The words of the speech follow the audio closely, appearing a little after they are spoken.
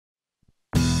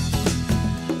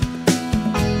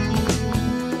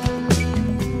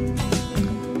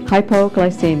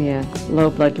Hypoglycemia, low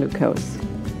blood glucose.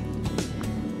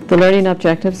 The learning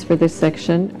objectives for this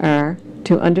section are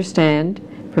to understand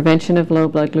prevention of low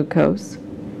blood glucose,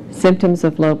 symptoms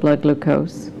of low blood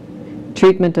glucose,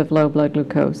 treatment of low blood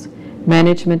glucose,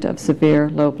 management of severe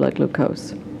low blood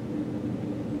glucose.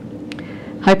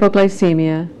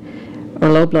 Hypoglycemia, or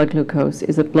low blood glucose,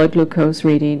 is a blood glucose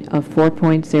reading of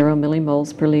 4.0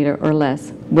 millimoles per liter or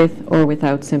less, with or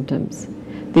without symptoms.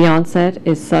 The onset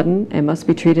is sudden and must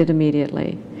be treated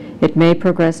immediately. It may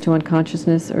progress to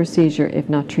unconsciousness or seizure if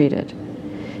not treated.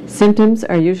 Symptoms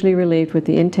are usually relieved with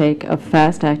the intake of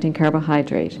fast-acting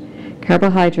carbohydrate.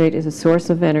 Carbohydrate is a source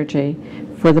of energy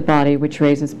for the body which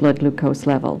raises blood glucose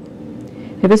level.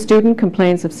 If a student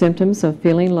complains of symptoms of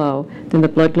feeling low, then the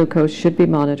blood glucose should be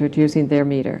monitored using their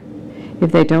meter.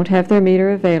 If they don't have their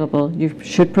meter available, you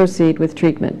should proceed with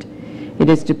treatment. It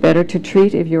is better to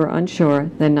treat if you are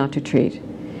unsure than not to treat.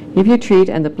 If you treat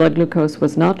and the blood glucose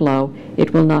was not low,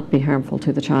 it will not be harmful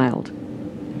to the child.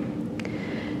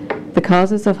 The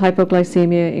causes of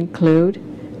hypoglycemia include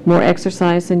more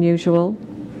exercise than usual,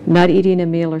 not eating a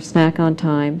meal or snack on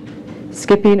time,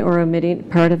 skipping or omitting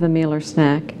part of a meal or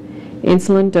snack,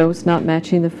 insulin dose not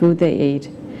matching the food they eat,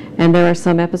 and there are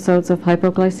some episodes of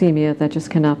hypoglycemia that just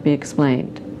cannot be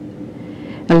explained.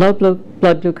 A low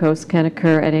blood glucose can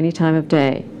occur at any time of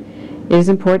day. It is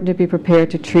important to be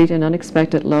prepared to treat an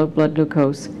unexpected low blood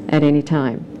glucose at any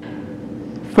time.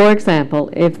 For example,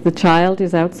 if the child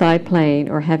is outside playing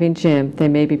or having gym, they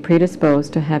may be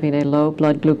predisposed to having a low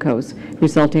blood glucose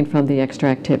resulting from the extra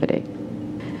activity.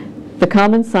 The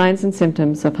common signs and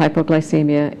symptoms of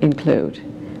hypoglycemia include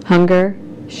hunger,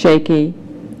 shaky,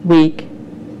 weak,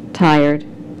 tired,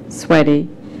 sweaty,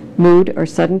 mood or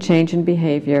sudden change in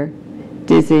behavior,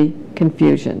 dizzy,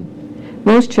 confusion.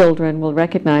 Most children will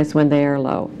recognize when they are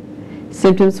low.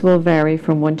 Symptoms will vary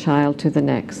from one child to the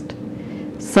next.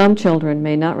 Some children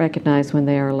may not recognize when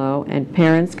they are low, and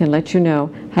parents can let you know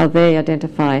how they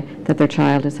identify that their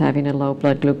child is having a low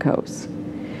blood glucose.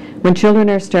 When children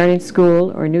are starting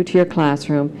school or new to your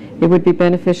classroom, it would be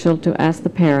beneficial to ask the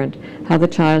parent how the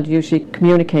child usually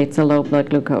communicates a low blood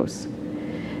glucose.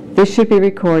 This should be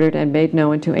recorded and made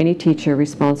known to any teacher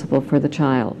responsible for the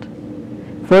child.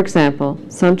 For example,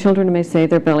 some children may say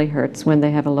their belly hurts when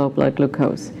they have a low blood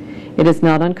glucose. It is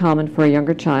not uncommon for a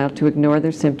younger child to ignore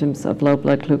their symptoms of low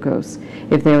blood glucose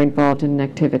if they are involved in an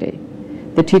activity.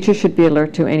 The teacher should be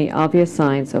alert to any obvious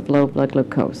signs of low blood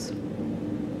glucose.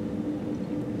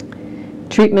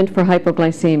 Treatment for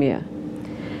hypoglycemia.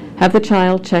 Have the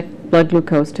child check blood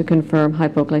glucose to confirm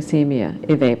hypoglycemia,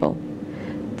 if able.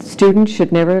 Students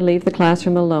should never leave the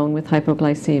classroom alone with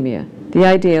hypoglycemia. The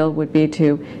ideal would be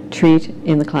to treat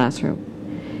in the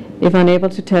classroom. If unable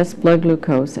to test blood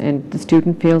glucose and the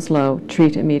student feels low,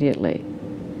 treat immediately.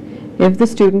 If the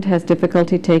student has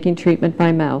difficulty taking treatment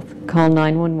by mouth, call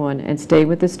 911 and stay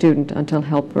with the student until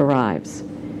help arrives.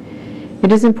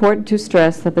 It is important to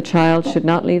stress that the child should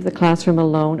not leave the classroom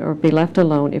alone or be left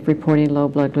alone if reporting low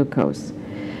blood glucose.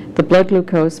 The blood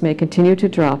glucose may continue to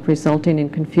drop, resulting in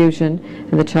confusion,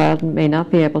 and the child may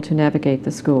not be able to navigate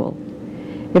the school.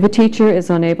 If a teacher is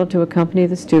unable to accompany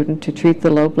the student to treat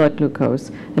the low blood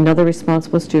glucose, another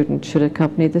responsible student should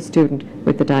accompany the student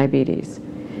with the diabetes.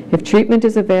 If treatment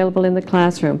is available in the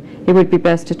classroom, it would be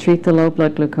best to treat the low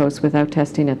blood glucose without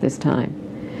testing at this time.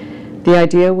 The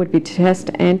idea would be to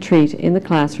test and treat in the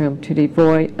classroom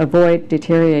to avoid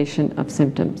deterioration of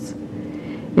symptoms.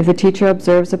 If the teacher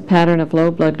observes a pattern of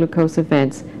low blood glucose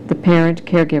events, the parent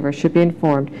caregiver should be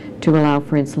informed to allow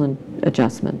for insulin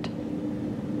adjustment.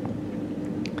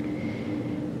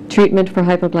 Treatment for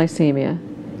hypoglycemia.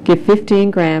 Give 15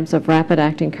 grams of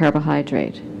rapid-acting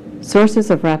carbohydrate. Sources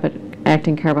of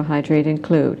rapid-acting carbohydrate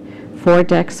include 4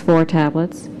 Dex-4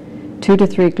 tablets, 2 to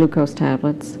 3 glucose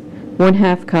tablets,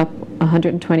 1/2 cup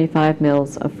 125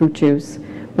 mils of fruit juice,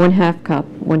 1/2 cup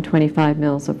 125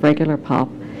 mils of regular pulp,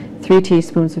 3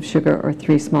 teaspoons of sugar or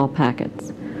 3 small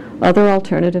packets. Other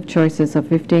alternative choices of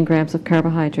 15 grams of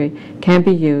carbohydrate can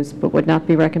be used but would not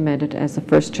be recommended as the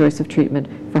first choice of treatment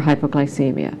for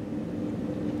hypoglycemia.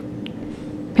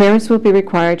 Parents will be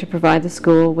required to provide the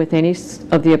school with any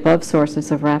of the above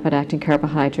sources of rapid-acting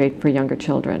carbohydrate for younger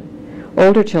children.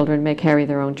 Older children may carry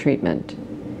their own treatment.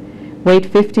 Wait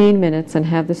 15 minutes and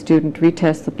have the student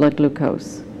retest the blood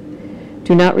glucose.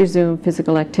 Do not resume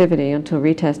physical activity until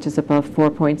retest is above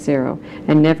 4.0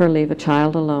 and never leave a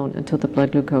child alone until the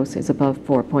blood glucose is above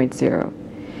 4.0.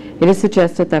 It is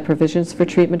suggested that provisions for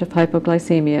treatment of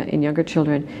hypoglycemia in younger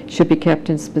children should be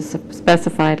kept in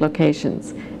specified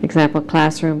locations, example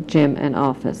classroom, gym, and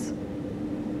office.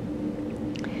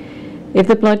 If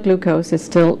the blood glucose is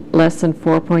still less than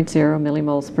 4.0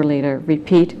 millimoles per liter,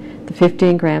 repeat the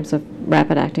 15 grams of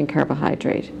rapid-acting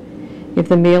carbohydrate. If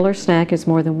the meal or snack is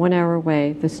more than 1 hour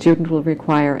away, the student will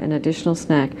require an additional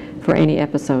snack for any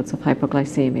episodes of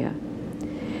hypoglycemia.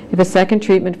 If a second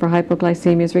treatment for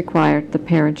hypoglycemia is required, the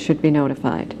parent should be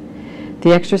notified.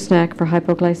 The extra snack for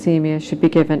hypoglycemia should be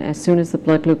given as soon as the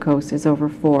blood glucose is over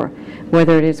 4,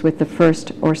 whether it is with the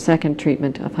first or second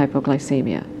treatment of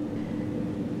hypoglycemia.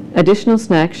 Additional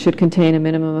snacks should contain a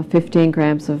minimum of 15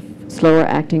 grams of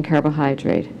slower-acting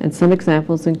carbohydrate, and some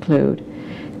examples include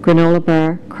granola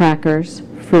bar, crackers,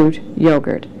 fruit,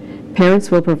 yogurt. Parents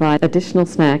will provide additional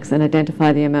snacks and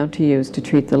identify the amount to use to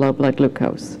treat the low blood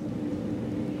glucose.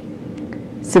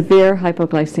 Severe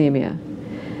hypoglycemia.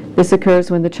 This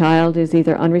occurs when the child is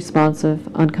either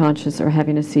unresponsive, unconscious, or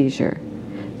having a seizure.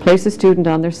 Place the student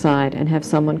on their side and have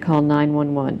someone call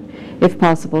 911. If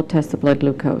possible, test the blood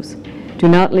glucose. Do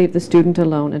not leave the student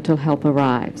alone until help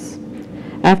arrives.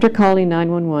 After calling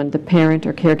 911, the parent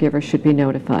or caregiver should be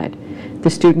notified.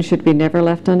 The student should be never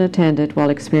left unattended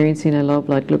while experiencing a low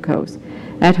blood glucose.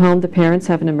 At home, the parents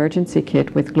have an emergency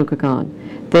kit with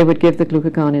glucagon. They would give the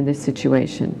glucagon in this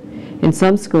situation. In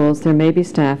some schools, there may be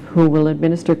staff who will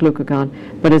administer glucagon,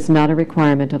 but it's not a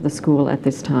requirement of the school at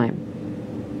this time.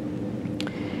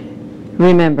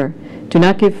 Remember, do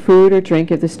not give food or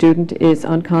drink if the student is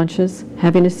unconscious,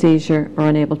 having a seizure, or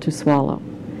unable to swallow.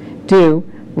 Do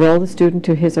roll the student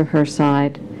to his or her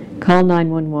side, call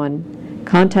 911,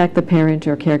 contact the parent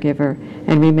or caregiver,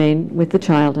 and remain with the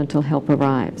child until help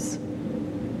arrives.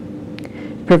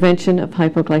 Prevention of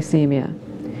hypoglycemia.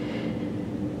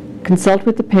 Consult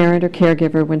with the parent or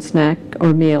caregiver when snack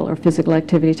or meal or physical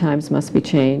activity times must be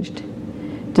changed.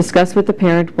 Discuss with the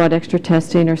parent what extra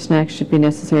testing or snacks should be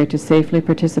necessary to safely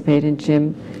participate in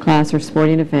gym, class, or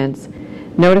sporting events.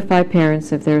 Notify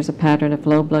parents if there is a pattern of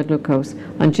low blood glucose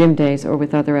on gym days or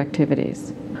with other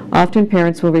activities. Often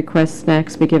parents will request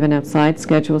snacks be given outside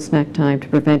scheduled snack time to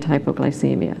prevent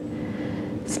hypoglycemia.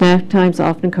 Snack times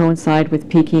often coincide with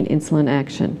peaking insulin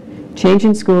action. Change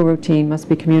in school routine must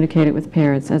be communicated with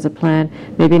parents as a plan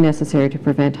may be necessary to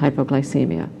prevent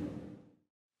hypoglycemia.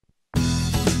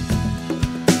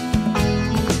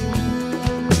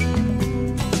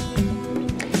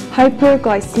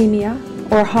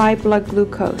 Hyperglycemia or high blood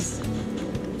glucose.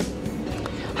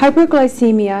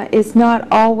 Hyperglycemia is not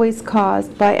always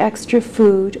caused by extra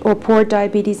food or poor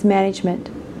diabetes management.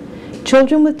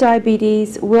 Children with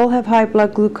diabetes will have high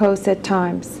blood glucose at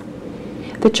times.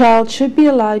 The child should be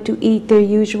allowed to eat their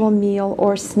usual meal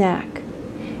or snack.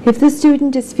 If the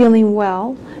student is feeling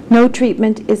well, no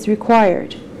treatment is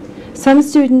required. Some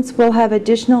students will have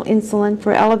additional insulin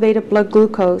for elevated blood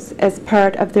glucose as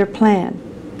part of their plan.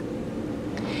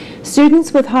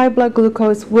 Students with high blood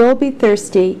glucose will be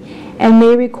thirsty and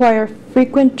may require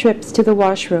frequent trips to the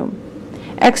washroom.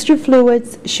 Extra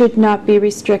fluids should not be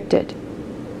restricted.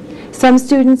 Some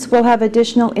students will have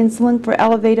additional insulin for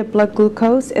elevated blood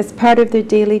glucose as part of their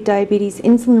daily diabetes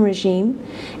insulin regime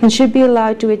and should be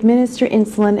allowed to administer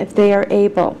insulin if they are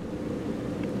able.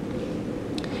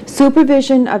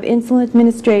 Supervision of insulin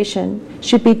administration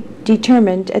should be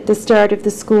determined at the start of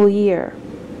the school year.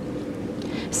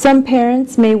 Some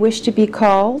parents may wish to be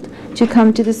called to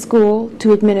come to the school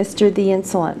to administer the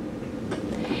insulin.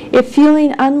 If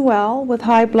feeling unwell with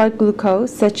high blood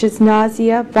glucose, such as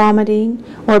nausea, vomiting,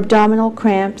 or abdominal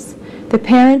cramps, the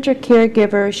parent or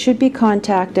caregiver should be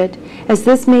contacted, as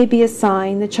this may be a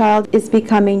sign the child is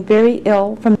becoming very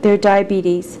ill from their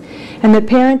diabetes, and the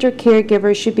parent or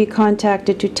caregiver should be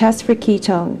contacted to test for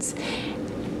ketones.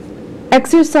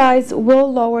 Exercise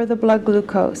will lower the blood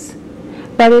glucose,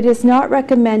 but it is not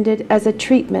recommended as a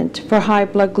treatment for high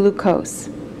blood glucose.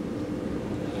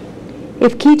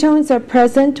 If ketones are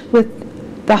present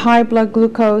with the high blood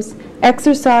glucose,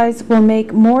 exercise will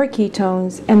make more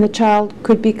ketones and the child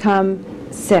could become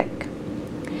sick.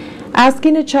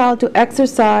 Asking a child to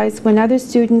exercise when other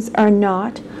students are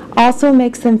not also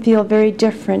makes them feel very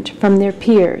different from their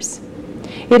peers.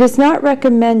 It is not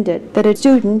recommended that a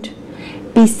student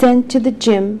be sent to the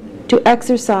gym to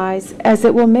exercise, as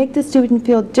it will make the student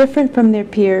feel different from their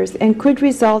peers and could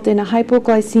result in a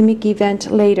hypoglycemic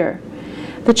event later.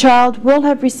 The child will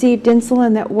have received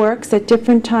insulin that works at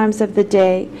different times of the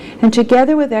day, and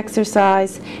together with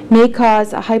exercise may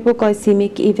cause a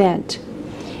hypoglycemic event.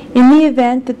 In the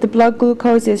event that the blood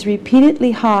glucose is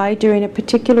repeatedly high during a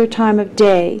particular time of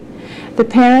day, the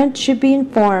parent should be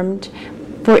informed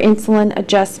for insulin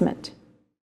adjustment.